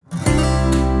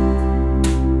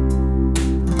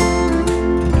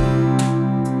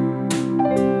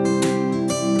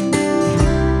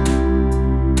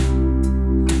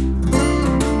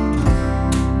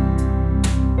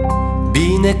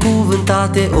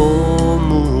Binecuvântat e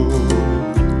omul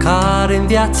care în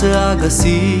viață a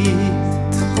găsit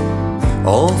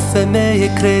o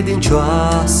femeie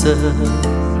credincioasă,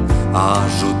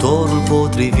 ajutorul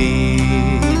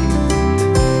potrivit.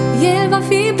 El va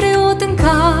fi preot în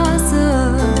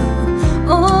casă,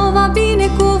 o va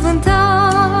binecuvânta,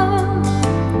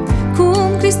 cum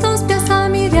Hristos pe sa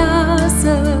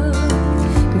mireasă,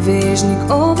 veșnic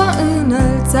o va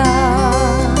înălța.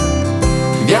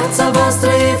 Viața voastră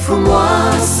e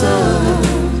frumoasă,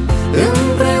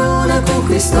 împreună cu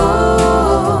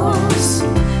Hristos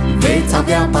veți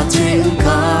avea pace în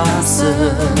casă,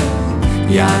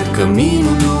 iar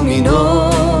căminul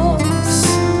luminos.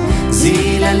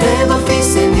 Zilele vor fi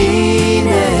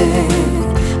senine,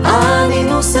 anii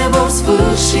nu se vor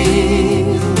sfârși,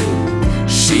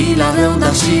 și la rău,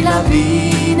 dar și la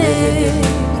bine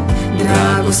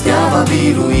dragostea va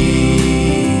birui.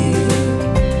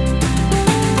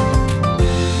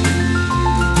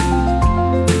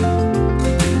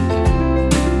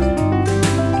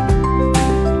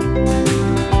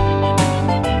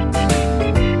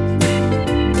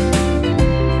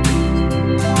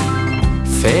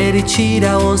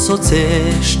 Fericirea o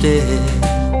însoțește,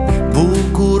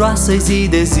 bucuroasă-i zi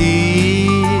de zi,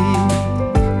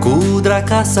 cu drag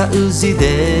casa îl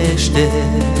zidește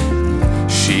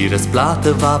și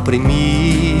răsplată va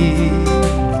primi.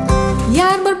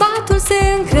 Iar bărbatul se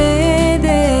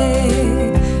încrede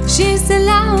și se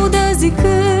laudă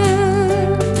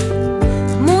zicând: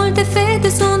 multe fete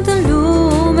sunt în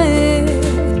lume,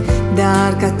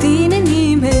 dar ca tine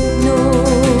nimeni nu.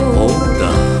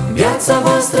 Viața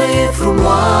voastră e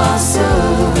frumoasă,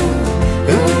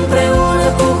 împreună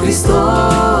cu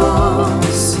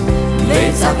Hristos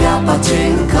veți avea pace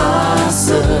în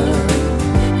casă,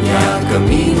 iar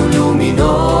căminul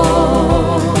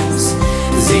luminos.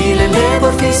 Zilele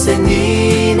vor fi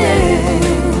senine,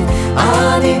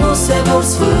 anii nu se vor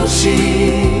sfârși,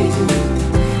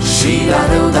 și la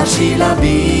rău, dar și la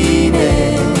bine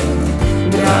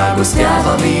dragostea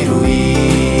va birui.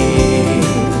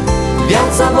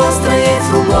 Viața voastră e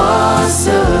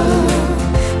frumoasă,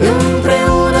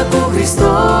 împreună cu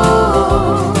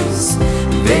Hristos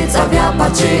veți avea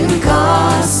pace în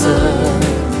casă,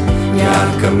 iar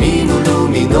căminul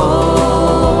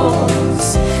luminos.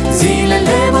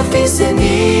 Zilele vor fi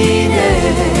senine,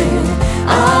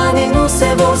 anii nu se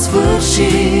vor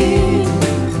sfârși,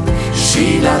 și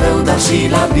la rău, dar și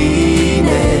la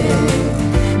bine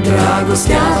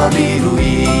dragostea va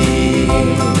birui.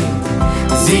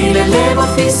 Zilele vor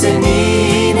fi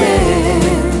senine,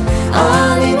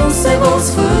 anii nu se vor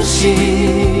sfârși,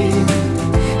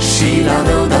 și la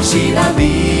rău, dar și la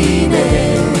bine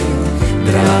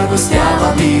dragostea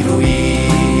va birui.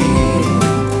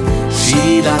 Și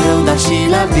la rău, dar și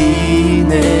la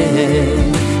bine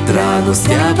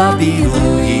dragostea va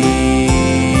birui.